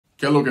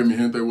Que lo que mi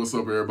gente, what's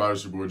up everybody,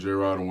 it's your boy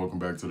J-Rod and welcome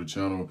back to the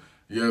channel.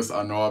 Yes,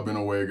 I know I've been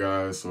away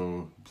guys,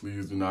 so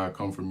please do not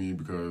come for me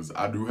because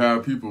I do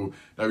have people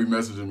that be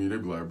messaging me, they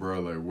be like, bro,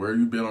 like where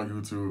you been on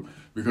YouTube?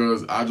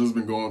 Because I just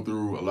been going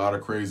through a lot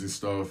of crazy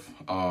stuff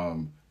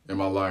in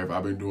my life.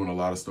 I've been doing a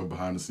lot of stuff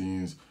behind the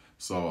scenes.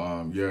 So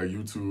yeah,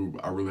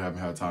 YouTube, I really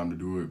haven't had time to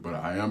do it, but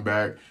I am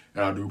back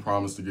and I do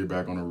promise to get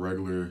back on a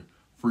regular,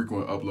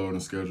 frequent uploading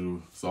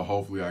schedule. So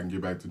hopefully I can get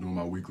back to doing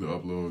my weekly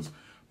uploads.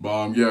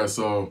 But yeah,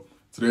 so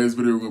today's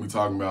video, we're going to be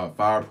talking about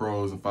 5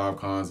 pros and 5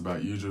 cons about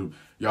Egypt.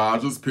 Y'all, I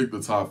just picked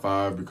the top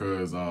 5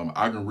 because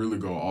I can really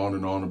go on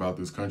and on about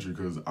this country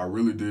because I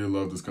really did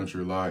love this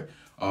country a lot.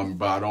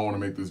 But I don't want to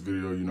make this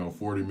video,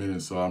 40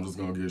 minutes, so I'm just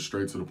going to get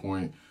straight to the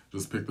point.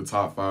 Just pick the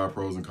top 5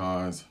 pros and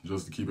cons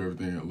just to keep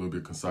everything a little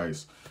bit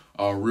concise.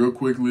 Real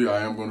quickly,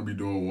 I am going to be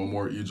doing one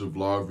more Egypt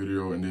vlog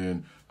video, and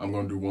then I'm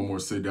going to do one more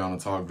sit down and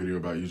talk video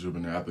about Egypt,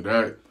 and then after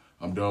that,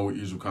 I'm done with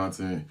Egypt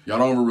content. Y'all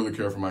don't even really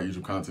care for my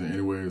Egypt content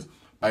anyways.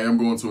 I am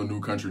going to a new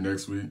country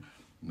next week.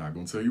 I'm not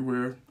going to tell you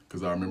where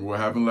because I remember what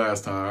happened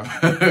last time.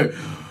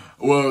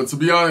 Well, to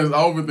be honest,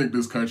 I don't even think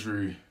this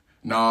country,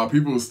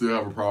 people still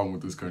have a problem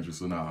with this country.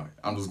 So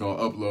I'm just going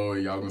to upload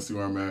and y'all going to see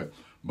where I'm at.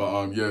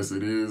 But yes,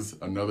 it is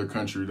another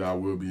country that I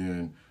will be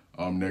in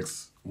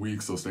next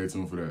week. So stay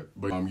tuned for that.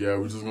 But yeah,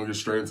 we're just going to get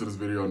straight into this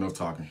video. Enough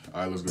talking.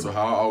 All right, let's go. So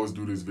how I always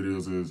do these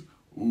videos is,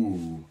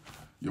 ooh,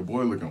 your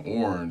boy looking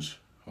orange.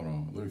 Hold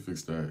on, let me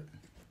fix that.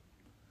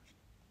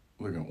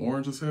 Looking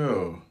orange as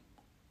hell.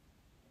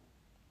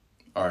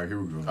 All right,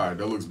 here we go. All right,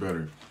 that looks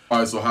better. All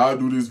right, so how I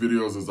do these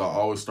videos is I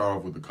always start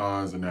off with the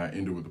cons and then I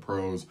end it with the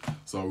pros.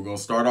 So we're going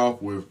to start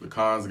off with the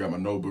cons. I got my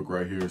notebook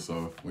right here.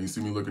 So when you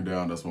see me looking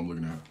down, that's what I'm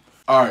looking at.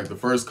 All right, the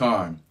first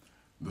con,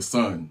 the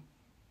sun.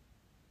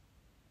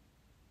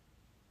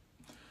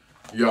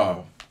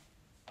 Y'all,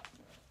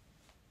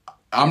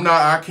 I'm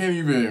not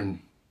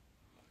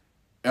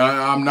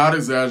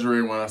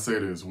exaggerating when I say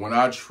this. When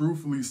I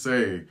truthfully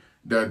say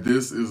that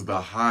this is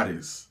the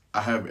hottest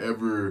I have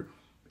ever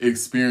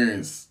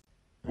experienced.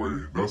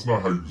 Wait, that's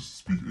not how you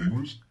speak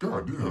English?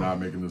 God damn. I'm not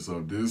making this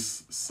up.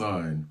 This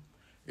sun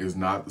is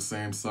not the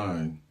same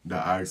sun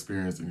that I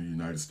experienced in the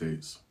United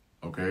States,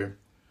 okay?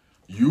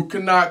 You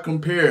cannot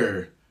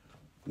compare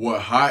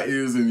what hot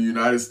is in the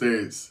United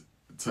States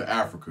to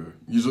Africa.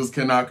 You just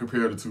cannot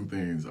compare the two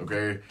things,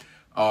 okay?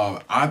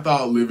 I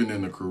thought living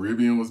in the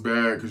Caribbean was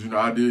bad because,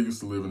 I did used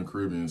to live in the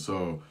Caribbean,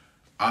 so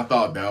I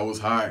thought that was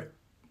hot.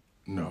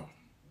 No.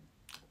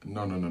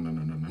 No.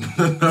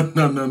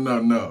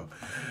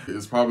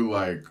 It's probably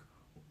like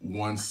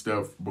one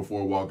step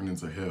before walking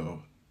into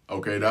hell.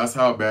 Okay, that's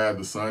how bad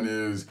the sun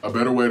is. A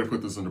better way to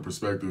put this into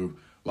perspective,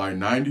 like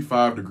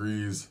 95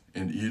 degrees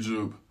in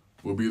Egypt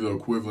will be the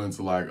equivalent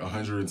to like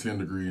 110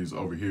 degrees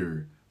over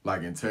here,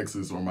 like in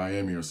Texas or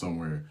Miami or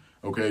somewhere.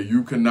 Okay,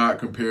 you cannot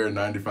compare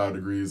 95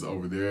 degrees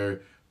over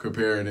there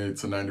comparing it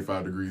to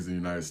 95 degrees in the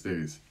United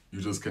States.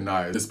 You just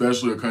cannot,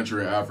 especially a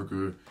country in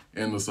Africa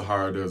in the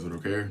Sahara Desert,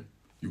 okay?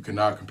 You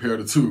cannot compare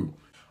the two.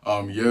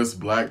 Yes,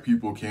 black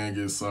people can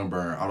get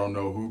sunburned. I don't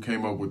know who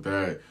came up with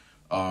that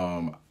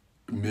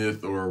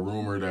myth or a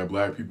rumor that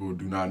black people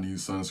do not need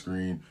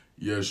sunscreen.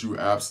 Yes, you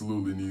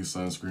absolutely need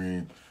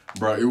sunscreen.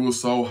 Bro, it was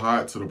so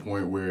hot to the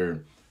point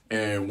where,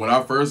 and when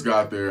I first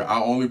got there,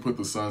 I only put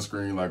the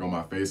sunscreen like on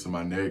my face and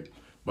my neck,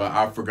 but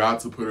I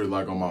forgot to put it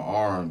like on my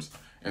arms.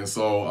 And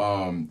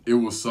so it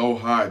was so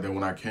hot that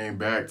when I came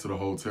back to the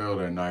hotel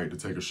that night to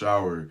take a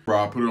shower,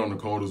 bro, I put it on the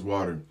coldest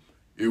water.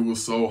 It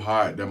was so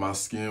hot that my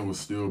skin was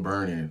still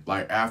burning,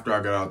 like after I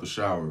got out the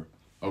shower.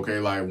 Okay,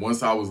 like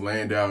once I was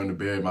laying down in the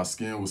bed, my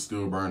skin was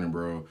still burning,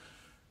 bro.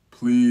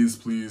 Please,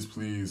 please,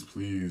 please,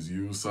 please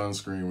use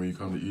sunscreen when you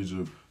come to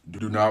Egypt.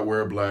 Do not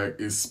wear black,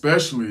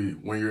 especially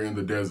when you're in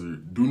the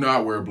desert. Do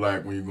not wear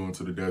black when you're going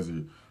to the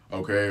desert,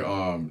 okay?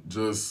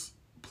 Just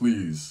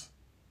please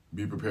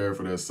be prepared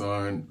for that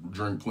sun.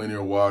 Drink plenty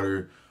of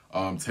water.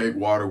 Take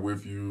water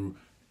with you.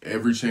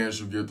 Every chance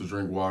you get to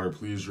drink water,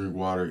 please drink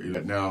water.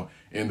 Now,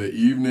 in the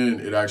evening,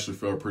 it actually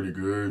felt pretty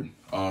good.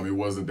 It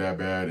wasn't that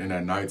bad. And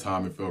at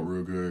nighttime, it felt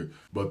real good.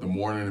 But the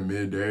morning and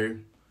midday,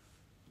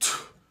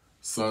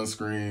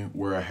 sunscreen,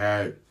 wear a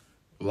hat,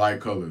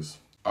 light colors.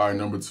 All right,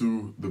 number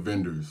 2, the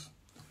vendors.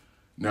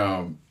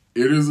 Now,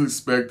 it is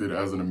expected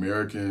as an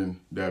American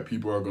that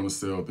people are going to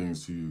sell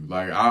things to you.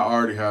 Like, I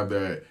already have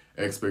that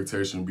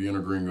expectation being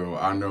a gringo.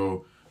 I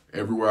know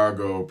everywhere I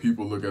go,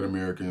 people look at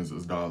Americans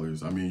as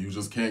dollars. I mean, you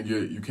can't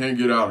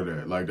get out of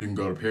that. Like, you can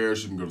go to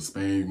Paris, you can go to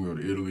Spain, you can go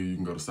to Italy, you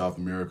can go to South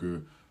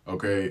America.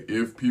 Okay,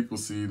 if people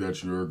see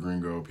that you're a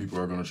gringo, people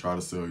are going to try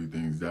to sell you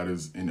things. That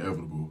is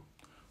inevitable.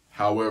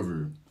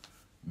 However,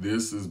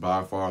 this is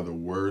by far the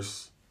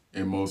worst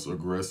and most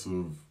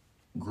aggressive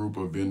group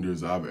of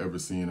vendors I've ever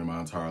seen in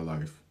my entire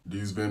life.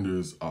 These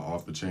vendors are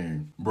off the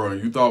chain. Bro,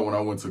 you thought when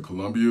I went to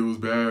Colombia it was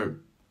bad?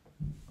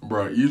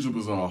 Bro, Egypt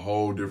is on a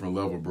whole different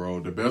level, bro.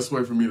 The best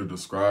way for me to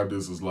describe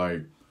this is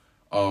like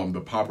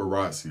the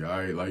paparazzi, all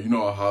right? Like, in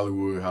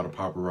Hollywood, how the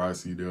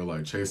paparazzi, they'll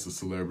like chase the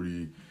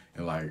celebrity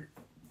and like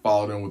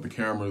follow them with the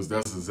cameras.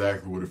 That's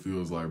exactly what it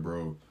feels like,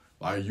 bro.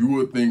 Like, you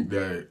would think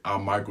that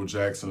I'm Michael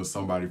Jackson or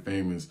somebody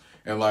famous.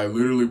 And, like,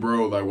 literally,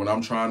 bro, like, when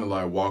I'm trying to,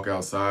 like, walk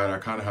outside, I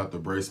kind of have to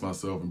brace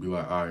myself and be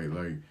like, all right,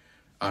 like,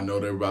 I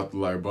know they're about to,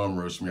 like, bum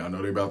rush me. I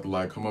know they're about to,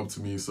 like, come up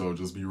to me, so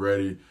just be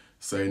ready.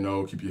 Say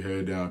no, keep your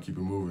head down, keep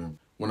it moving.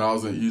 When I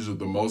was in Egypt,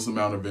 the most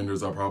amount of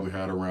vendors I probably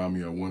had around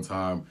me at one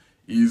time,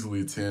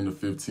 easily 10 to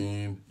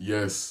 15.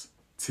 Yes,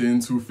 10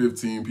 to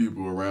 15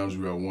 people around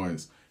you at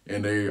once.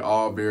 And they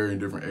all vary in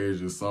different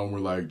ages. Some were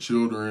like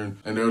children,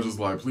 and they're just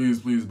like, please,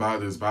 please buy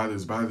this, buy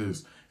this, buy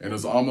this. And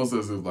it's almost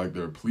as if like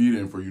they're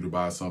pleading for you to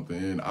buy something.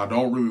 And I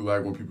don't really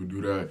like when people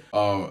do that.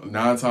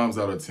 9 times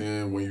out of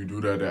 10, when you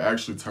do that, that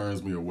actually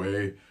turns me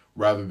away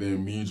rather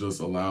than me just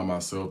allowing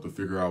myself to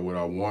figure out what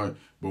I want.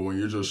 But when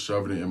you're just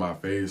shoving it in my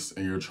face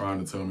and you're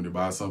trying to tell me to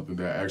buy something,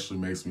 that actually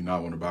makes me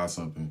not want to buy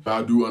something. But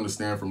I do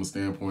understand from a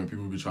standpoint,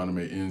 people be trying to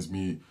make ends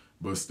meet,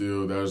 but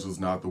still, that's just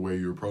not the way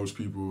you approach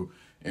people.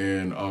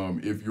 And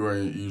if you're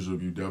in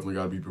Egypt, you definitely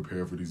got to be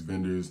prepared for these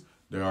vendors.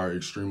 They are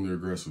extremely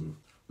aggressive.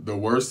 The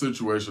worst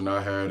situation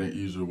I had in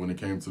Egypt when it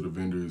came to the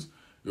vendors,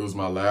 it was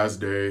my last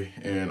day,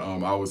 and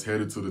I was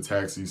headed to the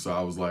taxi, so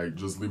I was like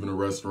just leaving the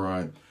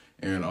restaurant,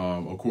 and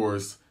of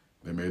course,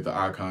 they made the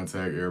eye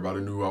contact.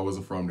 Everybody knew I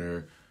wasn't from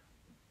there.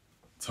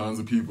 Tons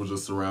of people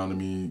just surrounded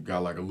me.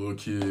 Got like a little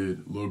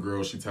kid, little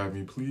girl, she tapped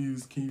me,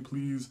 please, can you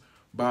please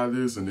buy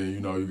this? And then, you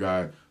know, you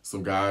got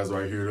some guys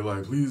right here, they're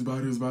like, please buy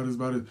this, buy this,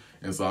 buy this.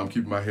 And so I'm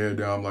keeping my head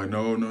down. I'm like,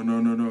 no, no,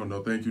 no, no, no,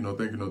 no, thank you, no,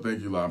 thank you, no,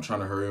 thank you. Like, I'm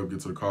trying to hurry up, get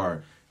to the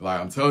car. Like,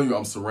 I'm telling you,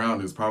 I'm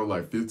surrounded. It's probably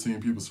like 15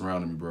 people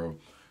surrounding me, bro.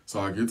 So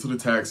I get to the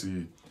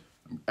taxi.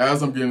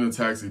 As I'm getting in the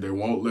taxi, they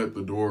won't let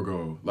the door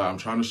go. Like, I'm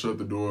trying to shut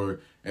the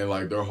door, and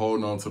like they're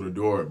holding on to the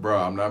door. Bro,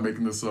 I'm not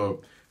making this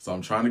up. So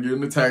I'm trying to get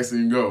in the taxi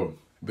and go.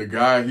 The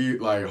guy, he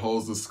like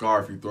holds the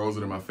scarf, he throws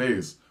it in my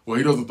face. Well,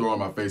 he doesn't throw it in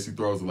my face, he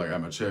throws it like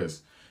at my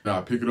chest. Now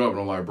I pick it up and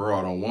I'm like, bro,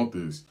 I don't want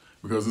this.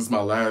 Because this is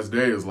my last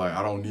day. It's like,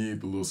 I don't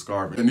need the little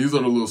scarf. And these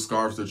are the little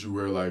scarves that you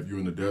wear like if you're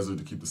in the desert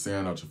to keep the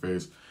sand out your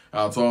face.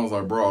 And I told him, I was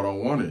like, bro, I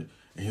don't want it.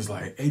 And he's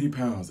like, 80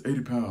 pounds,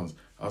 80 pounds.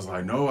 I was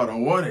like, no, I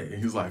don't want it.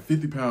 And he's like,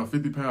 50 pounds,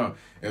 50 pounds.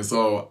 And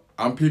so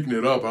I'm picking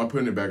it up, I'm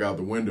putting it back out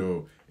the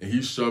window, and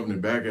he's shoving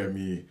it back at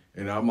me.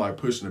 And I'm like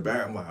pushing it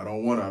back. I'm like, I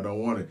don't want it, I don't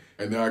want it.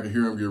 And then I can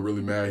hear him get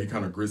really mad. He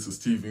kind of grits his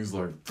teeth and he's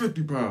like,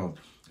 50 pounds.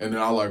 And then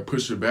I like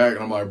push it back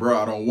and I'm like,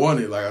 bro, I don't want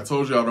it. Like I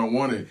told you I don't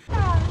want it. Okay,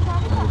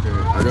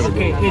 I gotta go.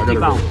 Okay, 80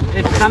 pounds.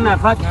 It's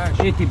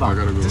 80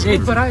 pounds.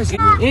 I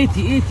gotta go.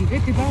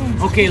 80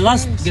 pounds. Okay,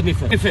 last, give me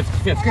 50.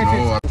 50.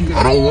 No,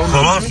 I don't want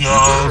خلاص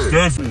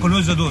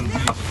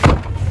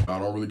I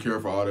don't really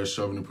care for all that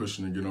shoving and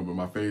pushing and getting up in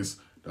my face.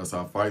 That's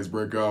how fights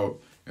break out.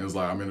 And it's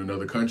like, I'm in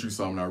another country,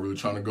 so I'm not really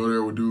trying to go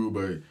there with dude,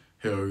 but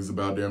hell, he's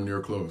about damn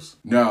near close.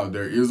 Now,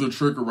 there is a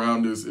trick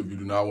around this if you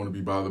do not want to be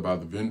bothered by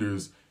the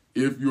vendors.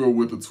 If you're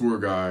with a tour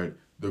guide,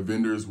 the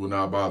vendors will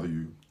not bother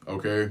you,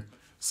 okay?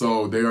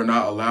 So they are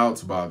not allowed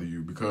to bother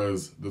you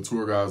because the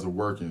tour guides are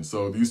working.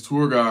 So these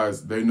tour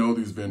guides, they know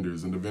these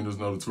vendors and the vendors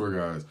know the tour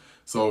guides.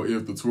 So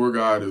if the tour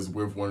guide is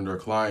with one of their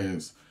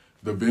clients,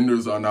 the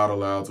vendors are not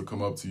allowed to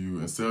come up to you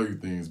and sell you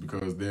things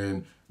because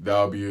then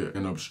that'll be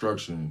an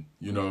obstruction,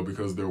 you know,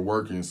 because they're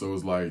working. So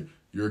it's like,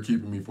 you're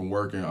keeping me from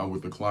working. I'm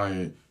with the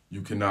client.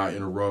 You cannot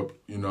interrupt,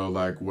 you know,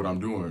 like what I'm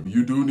doing.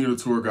 You do need a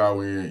tour guide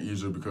when you're in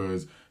Egypt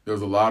because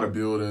there's a lot of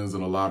buildings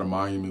and a lot of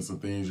monuments and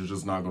things. You're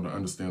just not going to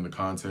understand the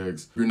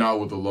context. You're not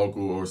with a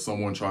local or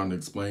someone trying to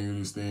explain you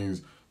these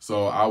things.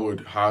 So I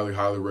would highly,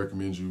 highly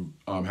recommend you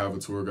have a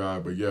tour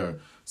guide. But yeah,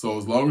 so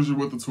as long as you're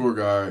with the tour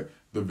guide,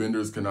 the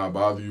vendors cannot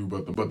bother you.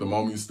 But the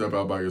moment you step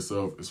out by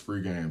yourself, it's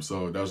free game.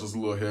 So that's just a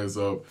little heads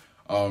up.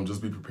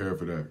 Just be prepared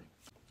for that.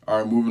 All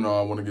right, moving on.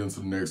 I want to get into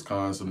the next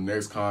con. So the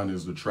next con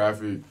is the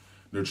traffic.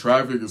 The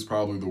traffic is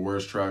probably the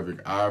worst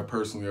traffic I've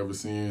personally ever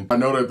seen. I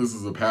know that this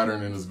is a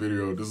pattern in this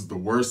video. This is the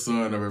worst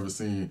sun I've ever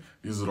seen.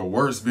 These are the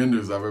worst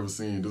vendors I've ever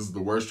seen. This is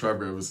the worst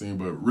traffic I've ever seen.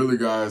 But really,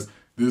 guys,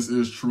 this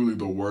is truly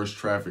the worst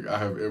traffic I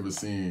have ever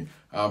seen.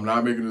 I'm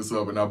not making this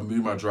up, and I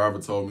believe my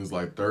driver told me it's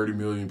like 30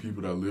 million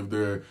people that live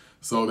there.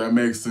 So that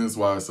makes sense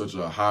why it's such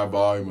a high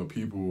volume of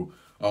people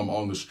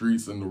on the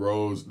streets and the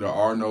roads. There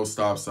are no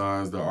stop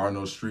signs. There are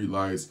no street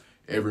lights.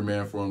 Every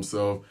man for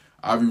himself.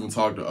 I've even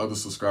talked to other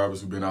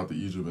subscribers who've been out to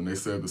Egypt, and they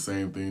said the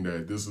same thing,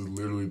 that this is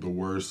literally the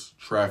worst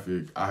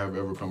traffic I have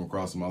ever come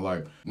across in my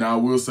life. Now, I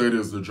will say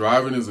this, the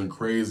driving isn't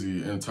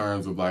crazy in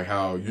terms of like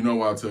how, you know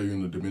what I tell you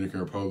in the Dominican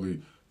Republic,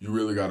 you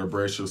really got to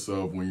brace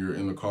yourself when you're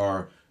in the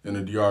car in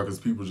the DR because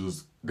people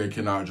just, they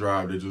cannot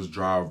drive. They just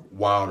drive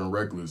wild and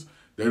reckless.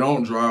 They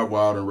don't drive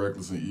wild and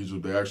reckless in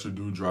Egypt. They actually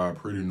do drive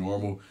pretty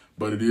normal,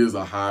 but it is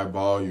a high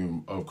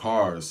volume of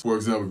cars. For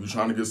example, if you're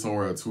trying to get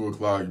somewhere at 2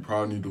 o'clock, you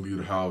probably need to leave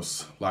the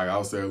house, like I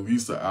would say at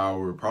least an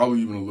hour,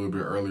 probably even a little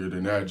bit earlier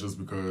than that, just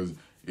because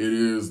it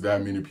is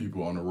that many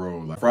people on the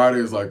road. Like Friday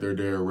is like their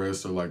day of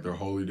rest or like their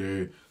holy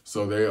day.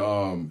 So they,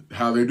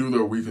 how they do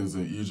their weekends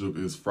in Egypt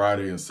is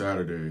Friday and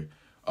Saturday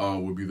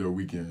would be their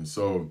weekend.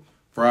 So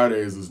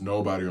Fridays is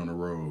nobody on the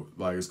road.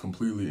 Like it's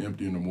completely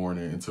empty in the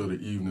morning until the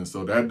evening.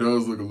 So that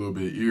does look a little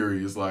bit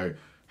eerie. It's like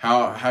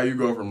how you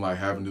go from like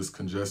having this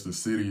congested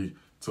city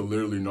to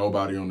literally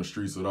nobody on the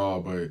streets at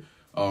all. But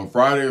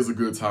Friday is a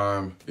good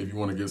time if you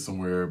want to get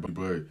somewhere.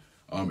 But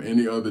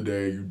any other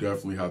day, you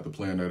definitely have to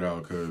plan that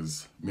out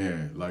because,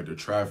 man, like the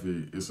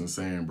traffic is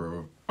insane,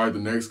 bro. All right, the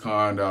next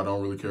con that I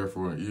don't really care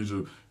for in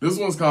Egypt, this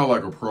one's kind of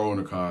like a pro and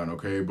a con,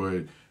 okay?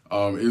 But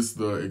it's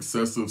the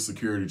excessive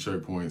security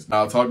checkpoints.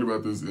 Now, I talked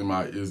about this in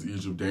my Is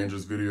Egypt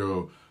Dangerous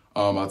video.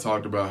 I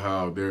talked about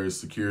how there is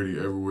security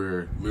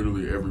everywhere,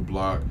 literally every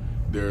block.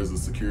 There's a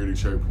security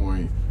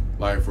checkpoint.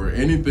 Like for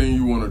anything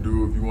you want to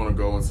do, if you want to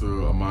go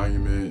into a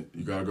monument,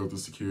 you got to go through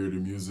security,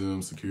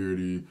 museum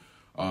security.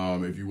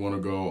 If you want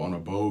to go on a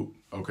boat,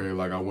 okay,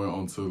 like I went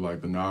onto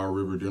like the Nile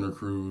River dinner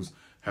cruise,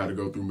 had to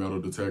go through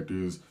metal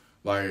detectors.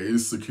 Like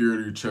it's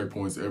security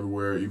checkpoints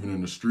everywhere, even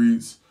in the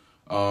streets.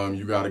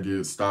 You got to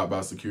get stopped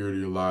by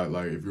security a lot.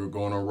 Like if you're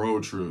going on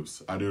road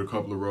trips, I did a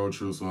couple of road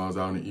trips when I was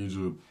out in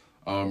Egypt,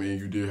 and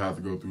you did have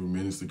to go through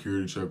many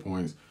security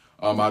checkpoints.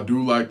 I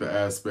do like the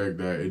aspect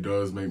that it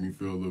does make me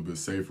feel a little bit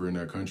safer in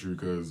that country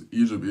because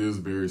Egypt is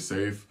very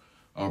safe.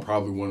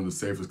 Probably one of the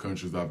safest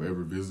countries I've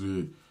ever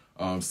visited.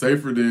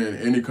 Safer than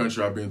any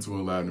country I've been to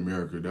in Latin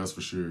America, that's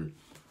for sure.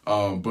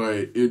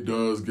 But it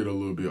does get a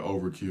little bit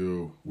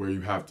overkill where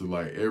you have to,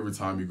 like, every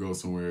time you go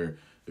somewhere,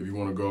 if you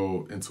want to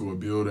go into a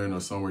building or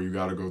somewhere, you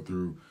got to go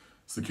through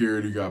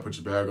security, you got to put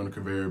your bag on the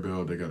conveyor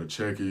belt, they got to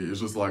check it. It's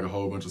just like a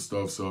whole bunch of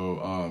stuff.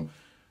 So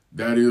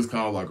that is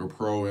kind of like a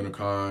pro and a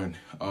con,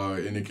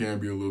 and it can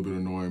be a little bit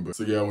annoying. But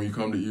so yeah, when you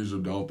come to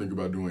Egypt, don't think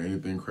about doing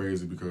anything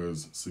crazy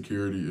because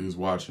security is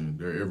watching.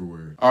 They're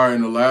everywhere. All right,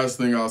 and the last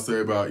thing I'll say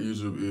about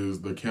Egypt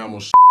is the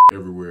camel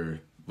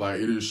everywhere.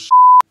 Like it is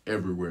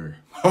everywhere.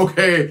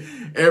 Okay,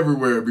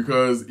 everywhere,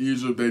 because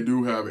Egypt, they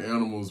do have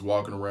animals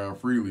walking around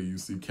freely. You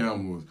see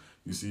camels,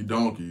 you see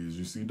donkeys,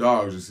 you see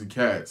dogs, you see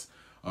cats,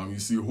 you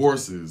see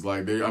horses.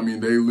 Like they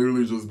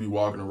literally just be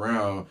walking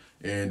around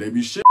and they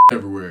be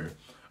everywhere.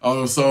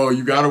 So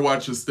you got to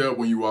watch your step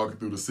when you walking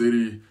through the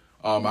city.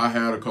 I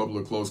had a couple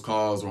of close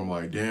calls where I'm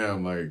like,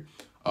 damn, like,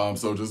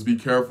 so just be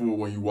careful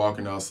when you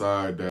walking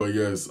outside. But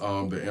yes,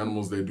 the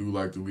animals, they do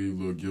like to leave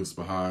little gifts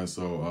behind.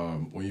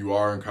 So when you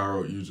are in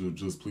Cairo, Egypt,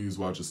 just please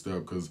watch your step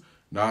because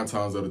 9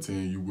 times out of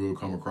 10, you will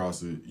come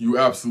across it. You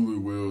absolutely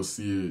will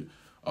see it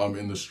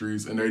in the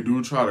streets. And they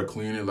do try to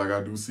clean it. Like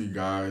I do see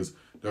guys,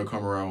 they'll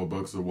come around with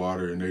buckets of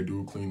water and they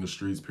do clean the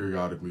streets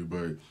periodically.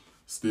 But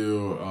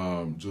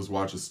still, just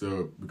watch your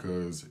step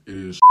because it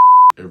is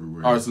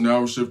everywhere. All right, so now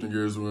we're shifting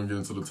gears. We're going to get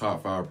into the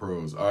top 5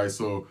 pros. All right,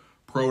 so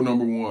pro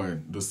number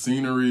 1, the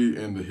scenery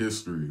and the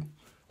history.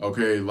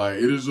 Okay, like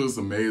it is just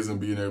amazing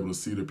being able to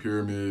see the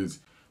pyramids.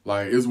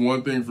 Like it's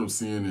one thing from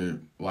seeing it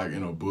like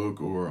in a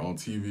book or on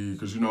TV.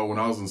 Because, you know, when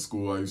I was in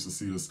school, I used to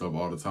see this stuff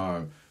all the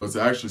time. But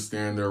to actually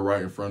stand there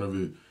right in front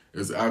of it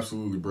is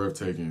absolutely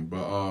breathtaking.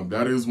 But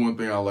that is one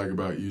thing I like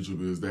about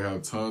Egypt is they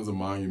have tons of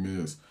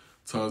monuments,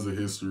 tons of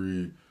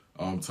history,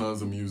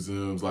 tons of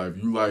museums. Like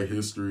if you like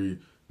history,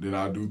 then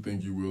I do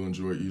think you will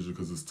enjoy Egypt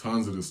because there's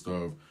tons of this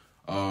stuff.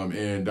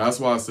 And that's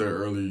why I said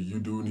earlier, you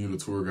do need a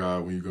tour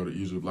guide when you go to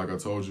Egypt. Like I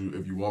told you,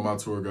 if you want my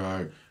tour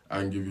guide, I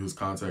can give you his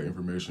contact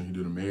information. He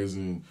did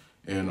amazing.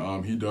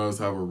 And he does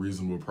have a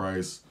reasonable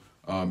price.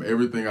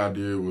 Everything I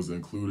did was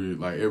included,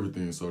 like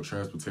everything. So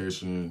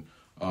transportation,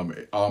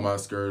 all my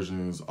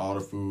excursions, all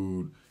the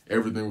food,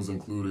 everything was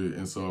included.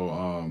 And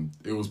so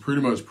it was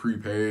pretty much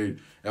prepaid.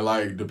 And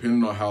like,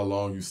 depending on how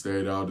long you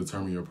stayed, I'll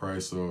determine your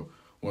price. So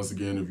once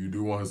again, if you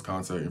do want his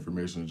contact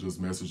information, just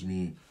message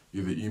me,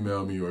 either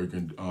email me or you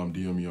can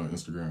DM me on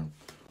Instagram.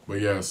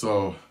 But yeah,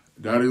 so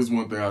that is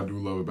one thing I do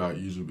love about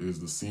Egypt is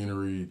the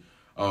scenery.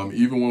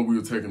 Even when we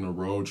were taking the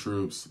road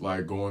trips,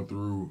 like going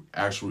through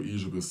actual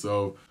Egypt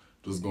itself,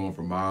 just going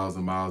for miles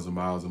and miles and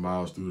miles and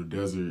miles through the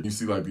desert. You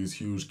see like these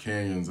huge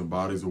canyons and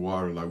bodies of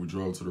water, like we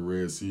drove to the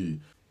Red Sea.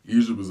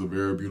 Egypt is a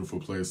very beautiful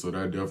place, so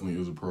that definitely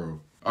is a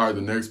pro. All right,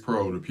 the next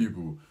pro, the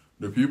people.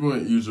 The people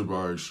in Egypt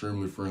are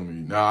extremely friendly.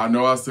 Now, I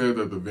know I said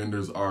that the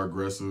vendors are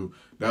aggressive.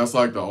 That's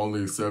like the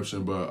only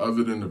exception, but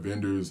other than the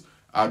vendors,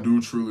 I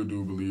truly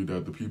do believe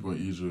that the people in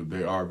Egypt,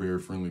 they are very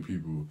friendly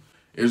people.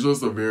 It's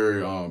just a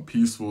very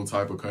peaceful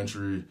type of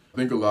country. I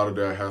think a lot of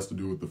that has to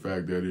do with the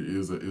fact that it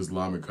is an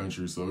Islamic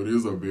country. So it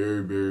is a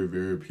very, very,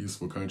 very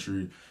peaceful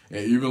country.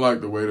 And even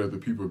like the way that the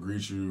people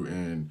greet you,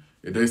 and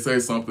if they say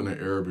something in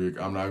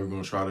Arabic, I'm not even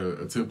going to try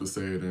to attempt to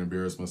say it and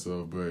embarrass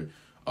myself, but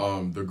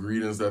the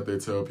greetings that they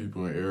tell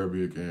people in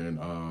Arabic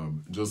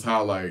and just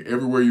how like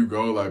everywhere you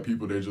go, like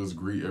people, they just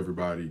greet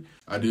everybody.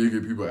 I did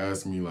get people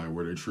asking me like,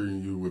 were they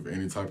treating you with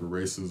any type of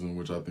racism,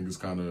 which I think is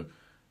kind of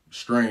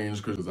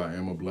strange because I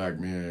am a black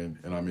man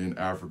and I'm in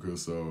Africa,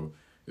 so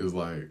it's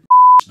like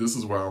this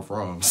is where I'm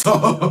from.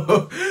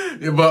 So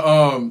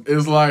but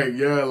it's like,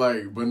 yeah,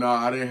 like, but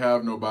nah, I didn't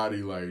have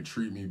nobody like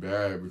treat me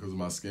bad because of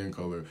my skin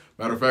color.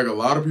 Matter of fact, a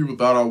lot of people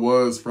thought I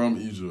was from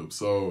Egypt.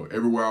 So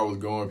everywhere I was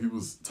going, people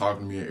was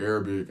talking to me in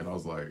Arabic and I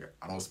was like,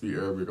 I don't speak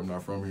Arabic, I'm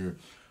not from here.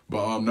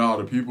 But no,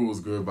 the people was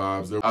good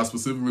vibes. I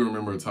specifically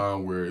remember a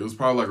time where it was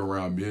probably like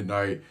around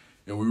midnight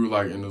and we were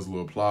like in this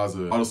little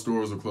plaza. All the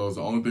stores were closed.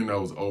 The only thing that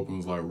was open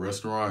was like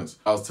restaurants.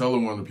 I was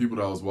telling one of the people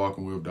that I was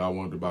walking with that I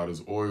wanted to buy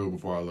this oil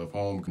before I left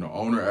home. And the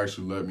owner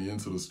actually let me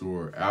into the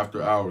store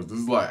after hours. This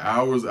is like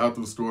hours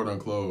after the store done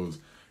closed.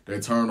 They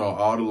turned on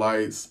all the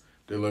lights.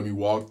 They let me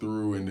walk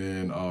through, and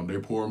then they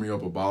poured me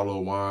up a bottle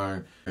of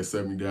wine. They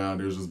set me down.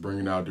 They was just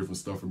bringing out different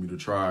stuff for me to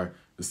try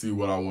to see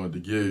what I wanted to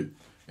get.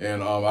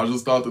 And I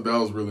just thought that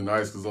was really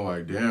nice because I'm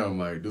like, damn,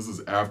 like this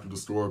is after the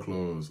store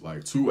closed,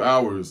 like 2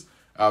 hours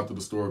after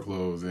the store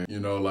closed. And, you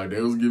know, like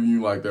they was giving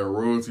you like that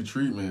royalty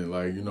treatment,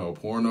 like, you know,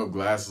 pouring up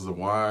glasses of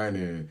wine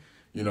and,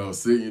 you know,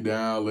 sitting you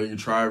down, letting you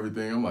try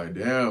everything. I'm like,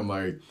 damn,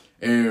 like,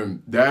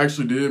 and that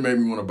actually did make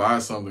me want to buy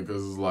something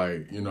because it's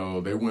like, you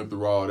know, they went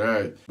through all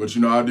that. But,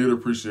 you know, I did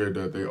appreciate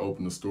that they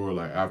opened the store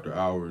like after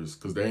hours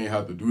because they ain't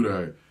have to do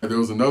that. And there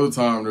was another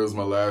time, there was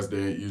my last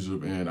day in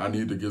Egypt, and I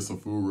needed to get some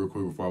food real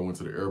quick before I went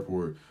to the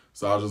airport.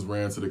 So I just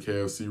ran to the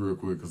KFC real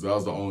quick because that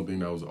was the only thing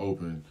that was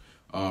open.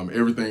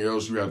 Everything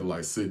else, you had to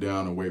like sit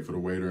down and wait for the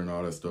waiter and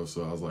all that stuff.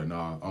 So I was like,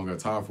 nah, I don't got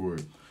time for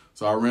it.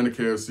 So I ran to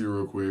KFC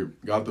real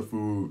quick, got the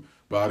food,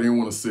 but I didn't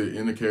want to sit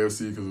in the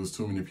KFC because there was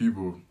too many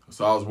people.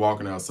 So I was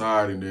walking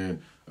outside, and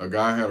then a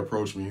guy had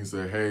approached me. He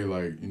said, hey,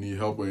 like, you need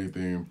help with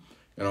anything?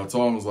 And I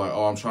told him, I was like,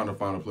 oh, I'm trying to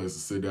find a place to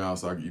sit down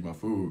so I can eat my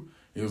food.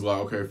 He was like,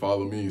 okay,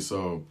 follow me.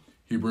 So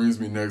he brings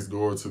me next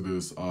door to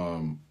this,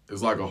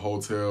 it's like a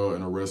hotel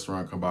and a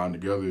restaurant combined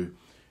together.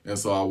 And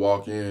so I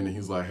walk in, and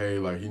he's like, hey,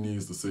 like, he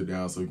needs to sit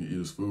down so he can eat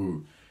his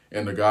food.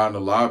 And the guy in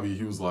the lobby,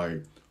 he was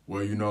like,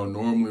 well, you know,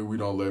 normally we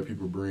don't let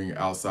people bring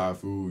outside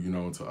food, you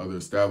know, to other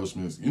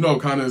establishments. You know,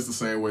 kind of it's the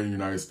same way in the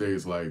United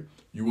States. Like,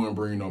 you wouldn't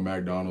bring no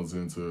McDonald's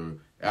into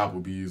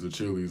Applebee's or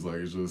Chili's. Like,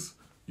 it's just,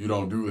 you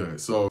don't do that.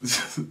 So,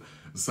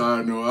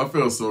 side note, I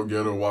felt so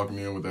ghetto walking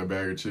in with that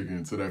bag of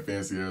chicken to that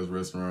fancy-ass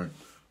restaurant.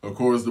 Of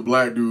course, the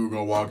black dude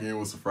gonna walk in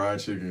with some fried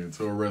chicken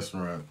to a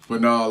restaurant.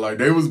 But nah, like,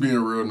 they was being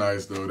real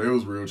nice, though. They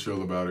was real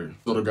chill about it.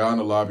 So the guy in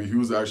the lobby, he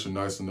was actually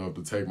nice enough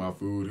to take my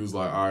food. He was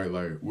like, all right,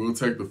 like, we'll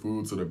take the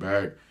food to the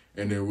back,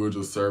 and then we'll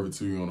just serve it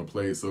to you on a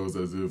plate. So it's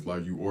as if,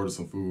 like, you ordered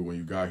some food when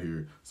you got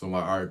here. So I'm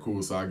like, all right,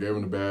 cool. So I gave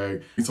him the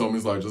bag. He told me,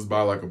 he's like, just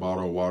buy, like, a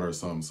bottle of water or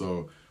something.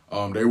 So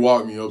they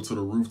walked me up to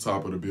the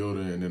rooftop of the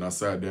building, and then I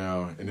sat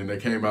down, and then they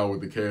came out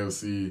with the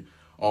KFC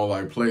on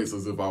like plates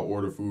as if I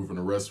ordered food from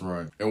the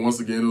restaurant. And once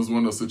again, it was one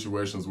of those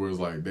situations where it's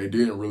like they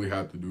didn't really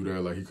have to do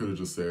that. Like, he could have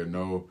just said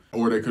no,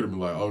 or they could have been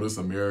like, oh, this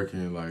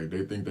American, like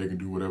they think they can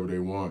do whatever they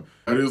want.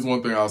 That is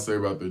one thing I'll say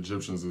about the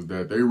Egyptians, is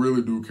that they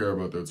really do care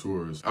about their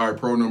tourists. All right,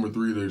 pro number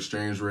 3, the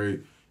exchange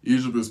rate.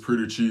 Egypt is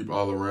pretty cheap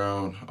all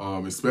around,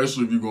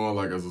 especially if you're going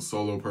like as a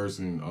solo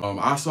person.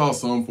 I saw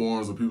some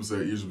forums where people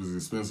say Egypt is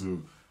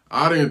expensive.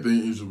 I didn't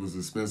think Egypt was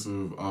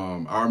expensive.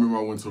 I remember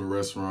I went to a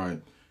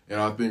restaurant, and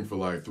I think for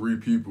like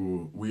 3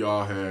 people, we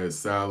all had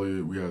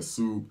salad, we had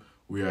soup,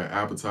 we had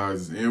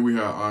appetizers, and we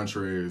had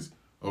entrees,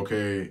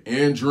 okay,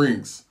 and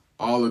drinks.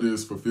 All of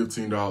this for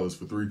 $15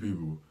 for 3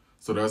 people.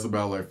 So that's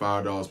about like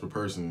 $5 per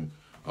person.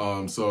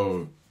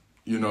 So,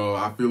 you know,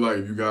 I feel like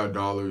if you got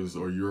dollars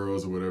or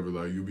euros or whatever,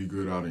 like, you'll be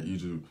good out in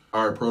Egypt.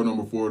 All right, pro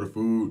number 4, the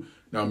food.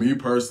 Now, me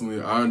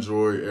personally, I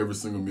enjoyed every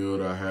single meal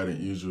that I had in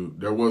Egypt.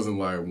 There wasn't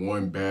like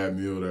one bad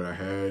meal that I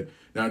had.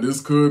 Now,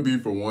 this could be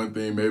for one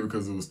thing, maybe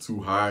because it was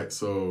too hot.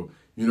 So,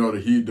 you know,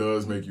 the heat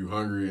does make you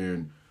hungry.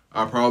 And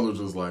I probably was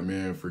just like,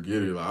 man,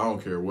 forget it. Like, I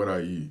don't care what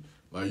I eat.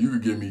 Like, you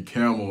could give me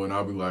camel and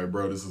I'll be like,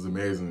 bro, this is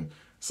amazing.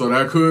 So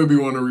that could be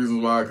one of the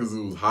reasons why, because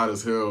it was hot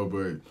as hell.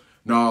 But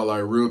no,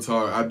 like, real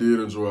talk, I did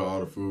enjoy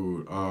all the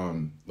food.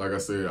 Like I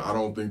said, I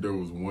don't think there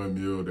was one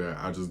meal that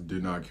I just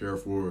did not care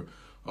for.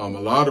 A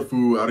lot of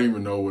food, I didn't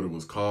even know what it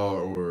was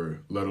called,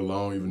 or let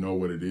alone even know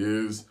what it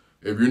is.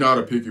 If you're not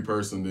a picky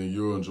person, then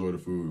you'll enjoy the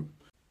food.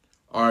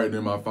 All right,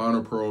 then my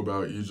final pro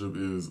about Egypt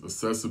is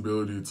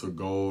accessibility to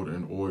gold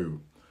and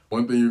oil.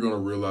 One thing you're going to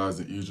realize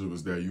in Egypt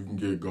is that you can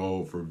get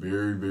gold for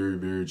very, very,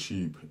 very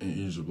cheap in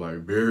Egypt. Like,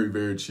 very,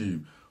 very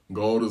cheap.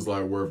 Gold is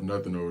like worth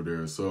nothing over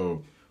there.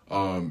 So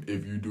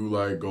if you do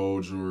like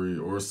gold jewelry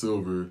or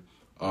silver,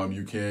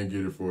 you can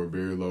get it for a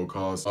very low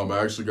cost.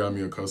 I actually got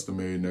me a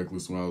custom-made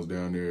necklace when I was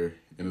down there,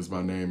 and it's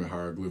my name in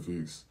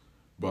hieroglyphics.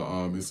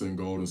 But it's in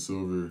gold and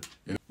silver.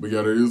 But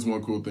yeah, there is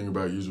one cool thing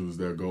about Egypt, is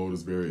that gold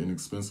is very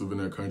inexpensive in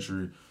that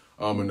country.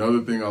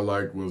 Another thing I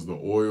liked was the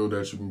oil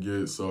that you can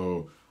get.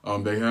 So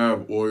they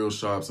have oil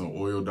shops and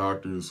oil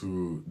doctors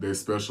who they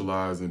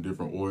specialize in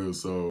different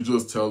oils. So you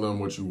just tell them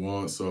what you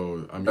want.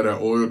 So I mean,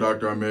 that oil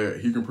doctor I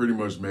met, he can pretty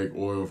much make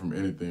oil from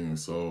anything.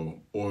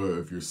 So oil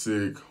if you're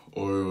sick,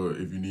 oil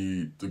if you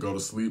need to go to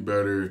sleep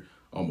better,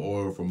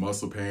 oil for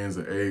muscle pains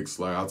and aches.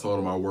 Like, I told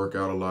him I work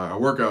out a lot. I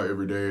work out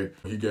every day.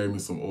 He gave me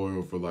some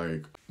oil for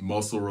like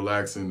muscle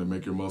relaxing, to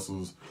make your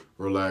muscles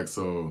relax.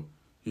 So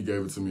he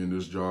gave it to me in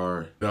this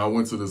jar. Then I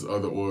went to this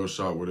other oil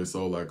shop where they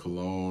sold like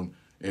cologne.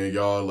 And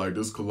y'all, like,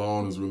 this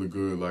cologne is really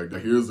good. Like,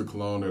 here's the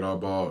cologne that I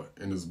bought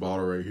in this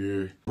bottle right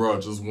here. Bro,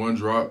 just one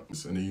drop,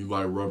 and then you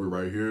like rub it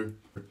right here.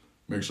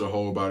 Makes your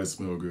whole body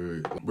smell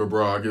good. But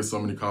bro, I get so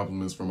many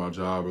compliments from my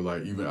job, or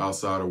like even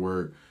outside of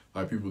work.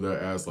 Like people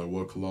that ask like,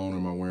 what cologne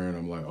am I wearing?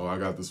 I'm like, oh, I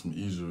got this from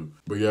Egypt.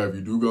 But yeah, if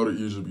you do go to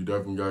Egypt, you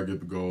definitely gotta get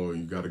the gold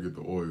and you gotta get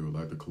the oil.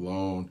 Like the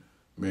cologne,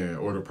 man,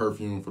 or the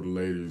perfume for the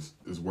ladies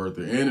is worth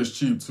it. And it's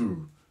cheap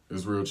too.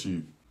 It's real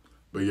cheap.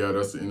 But yeah,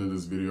 that's the end of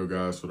this video,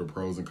 guys, for the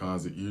pros and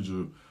cons of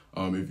Egypt.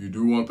 If you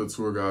do want the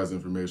tour guide's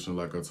information,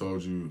 like I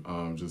told you,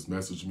 just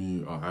message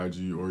me on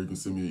IG or you can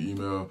send me an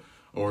email.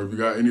 Or if you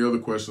got any other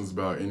questions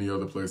about any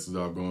other places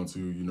I've gone to,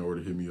 you know where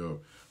to hit me up.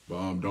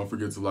 But don't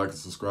forget to like and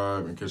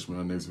subscribe and catch me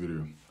on the next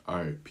video. All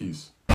right, peace.